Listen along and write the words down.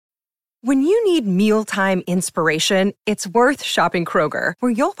When you need mealtime inspiration, it's worth shopping Kroger,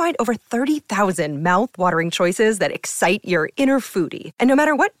 where you'll find over 30,000 mouth-watering choices that excite your inner foodie. And no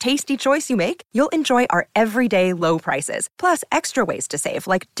matter what tasty choice you make, you'll enjoy our everyday low prices, plus extra ways to save,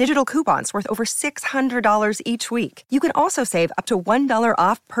 like digital coupons worth over $600 each week. You can also save up to $1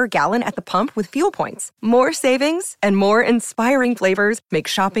 off per gallon at the pump with fuel points. More savings and more inspiring flavors make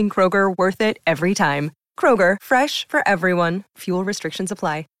shopping Kroger worth it every time. Kroger, fresh for everyone. Fuel restrictions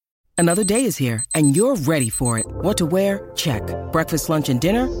apply. Another day is here, and you're ready for it. What to wear? Check. Breakfast, lunch, and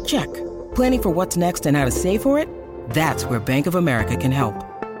dinner? Check. Planning for what's next and how to save for it? That's where Bank of America can help.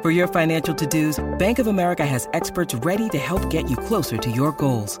 For your financial to-dos, Bank of America has experts ready to help get you closer to your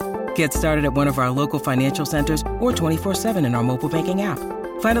goals. Get started at one of our local financial centers or 24/7 in our mobile banking app.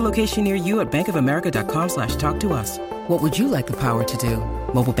 Find a location near you at bankofamerica.com/talktous. What would you like the power to do?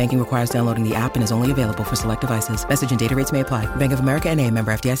 Mobile banking requires downloading the app and is only available for select devices. Message and data rates may apply. Bank of America N.A.,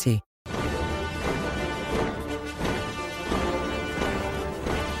 member FDIC.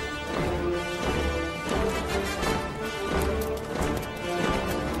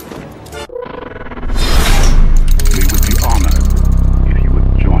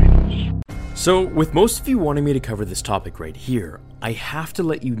 So, with most of you wanting me to cover this topic right here, I have to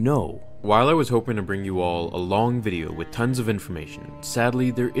let you know. While I was hoping to bring you all a long video with tons of information,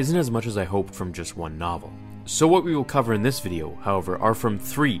 sadly there isn't as much as I hoped from just one novel. So what we will cover in this video, however, are from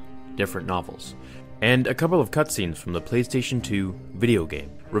 3 different novels, and a couple of cutscenes from the PlayStation 2 video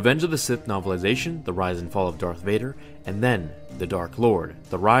game, Revenge of the Sith novelization, The Rise and Fall of Darth Vader, and then The Dark Lord,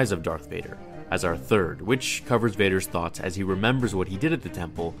 The Rise of Darth Vader, as our third, which covers Vader's thoughts as he remembers what he did at the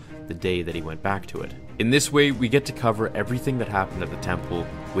temple the day that he went back to it. In this way, we get to cover everything that happened at the temple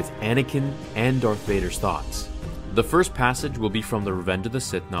with Anakin and Darth Vader's thoughts. The first passage will be from the Revenge of the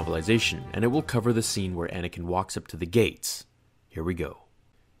Sith novelization, and it will cover the scene where Anakin walks up to the gates. Here we go.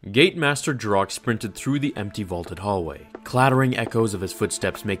 Gate Master Jirok sprinted through the empty vaulted hallway, clattering echoes of his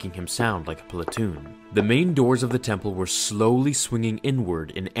footsteps making him sound like a platoon. The main doors of the temple were slowly swinging inward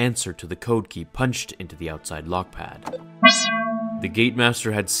in answer to the code key punched into the outside lockpad. The Gate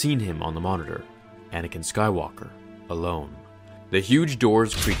Master had seen him on the monitor, Anakin Skywalker, alone. The huge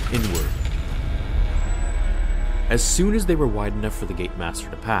doors creaked inward. As soon as they were wide enough for the Gate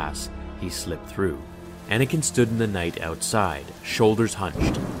Master to pass, he slipped through. Anakin stood in the night outside, shoulders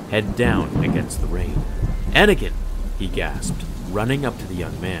hunched, head down against the rain. "Anakin!" he gasped, running up to the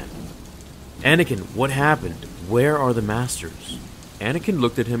young man. "Anakin, what happened? Where are the Masters?" Anakin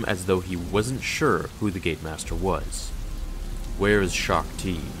looked at him as though he wasn't sure who the Gate Master was. "Where is Shaak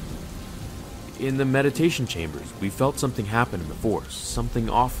Ti?" "In the meditation chambers. We felt something happen in the Force, something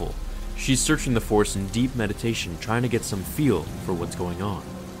awful. She's searching the Force in deep meditation, trying to get some feel for what's going on."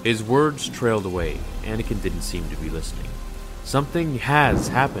 His words trailed away. Anakin didn't seem to be listening. "Something has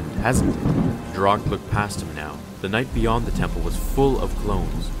happened, hasn't it?" Jirok looked past him now. The night beyond the temple was full of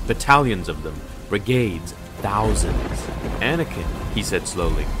clones, battalions of them, brigades, thousands. "Anakin," he said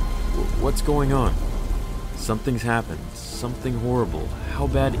slowly, "what's going on?" "Something's happened, something horrible. How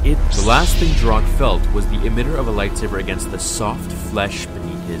bad it..." The last thing Jirok felt was the emitter of a lightsaber against the soft flesh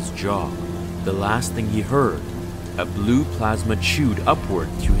beneath his jaw. The last thing he heard, a blue plasma chewed upward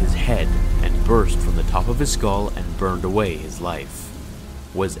through his head and burst from the top of his skull and burned away his life,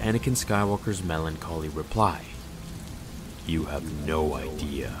 was Anakin Skywalker's melancholy reply. "You have no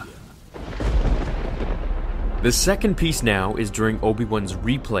idea." The second piece now is during Obi-Wan's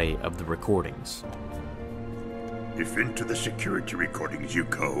replay of the recordings. "If into the security recordings you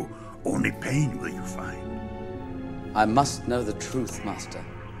go, only pain will you find." "I must know the truth, Master."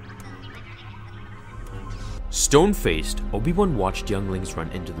 Stone-faced, Obi-Wan watched younglings run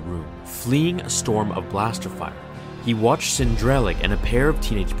into the room, fleeing a storm of blaster fire. He watched Sindralic and a pair of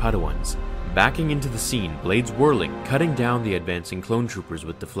teenage Padawans backing into the scene, blades whirling, cutting down the advancing clone troopers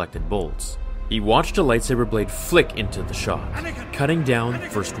with deflected bolts. He watched a lightsaber blade flick into the shot, cutting down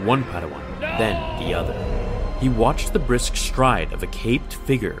first one Padawan, then the other. He watched the brisk stride of a caped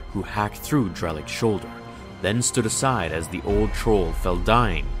figure who hacked through Dralik's shoulder, then stood aside as the old troll fell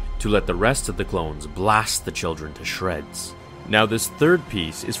dying to let the rest of the clones blast the children to shreds. Now this third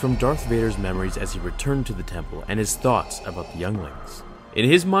piece is from Darth Vader's memories as he returned to the temple and his thoughts about the younglings. In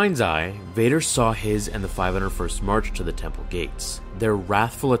his mind's eye, Vader saw his and the 501st march to the temple gates. Their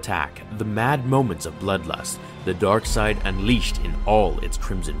wrathful attack, the mad moments of bloodlust, the dark side unleashed in all its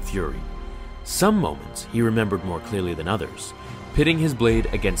crimson fury. Some moments he remembered more clearly than others, pitting his blade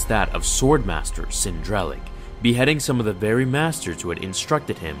against that of Swordmaster Sindralic, beheading some of the very masters who had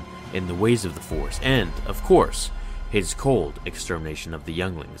instructed him in the ways of the Force, and, of course, his cold extermination of the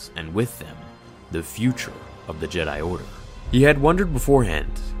younglings, and with them, the future of the Jedi Order. He had wondered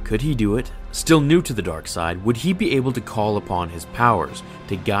beforehand, Could he do it? Still new to the dark side, would he be able to call upon his powers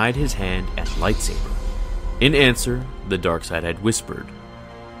to guide his hand and lightsaber? In answer, the dark side had whispered,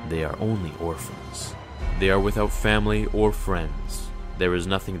 "They are only orphans. They are without family or friends. There is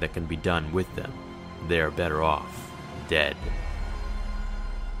nothing that can be done with them. They are better off dead."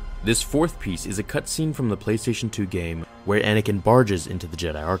 This fourth piece is a cutscene from the PlayStation 2 game where Anakin barges into the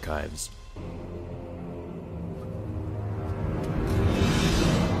Jedi archives.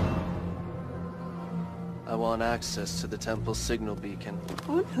 I want access to the temple's signal beacon.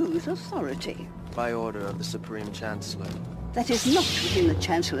 On whose authority? By order of the Supreme Chancellor. That is not within the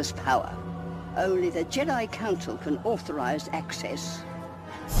Chancellor's power. Only the Jedi Council can authorize access.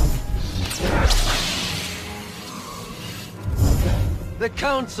 The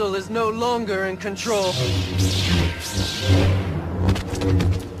Council is no longer in control.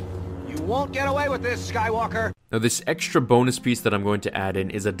 You won't get away with this, Skywalker! Now, this extra bonus piece that I'm going to add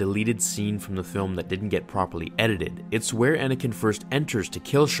in is a deleted scene from the film that didn't get properly edited. It's where Anakin first enters to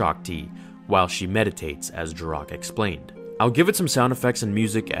kill Shaak Ti while she meditates, as Jirok explained. I'll give it some sound effects and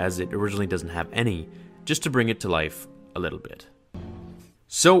music as it originally doesn't have any, just to bring it to life a little bit.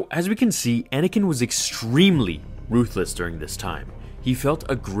 So, as we can see, Anakin was extremely ruthless during this time. He felt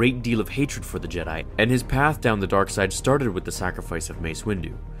a great deal of hatred for the Jedi, and his path down the dark side started with the sacrifice of Mace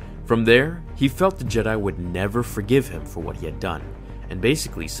Windu. From there, he felt the Jedi would never forgive him for what he had done, and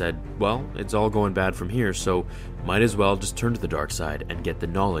basically said, well, it's all going bad from here, so might as well just turn to the dark side and get the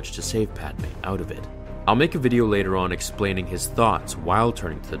knowledge to save Padme out of it. I'll make a video later on explaining his thoughts while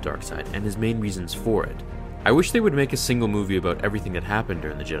turning to the dark side and his main reasons for it. I wish they would make a single movie about everything that happened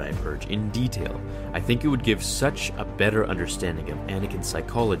during the Jedi Purge in detail. I think it would give such a better understanding of Anakin's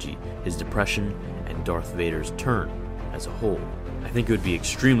psychology, his depression, and Darth Vader's turn as a whole. I think it would be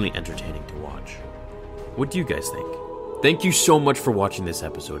extremely entertaining to watch. What do you guys think? Thank you so much for watching this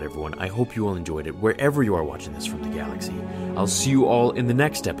episode, everyone. I hope you all enjoyed it wherever you are watching this from the galaxy. I'll see you all in the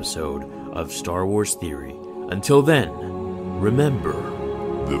next episode of Star Wars Theory. Until then, remember,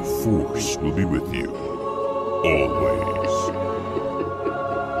 The Force will be with you. Always.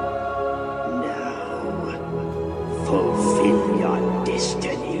 Now, fulfill your destiny.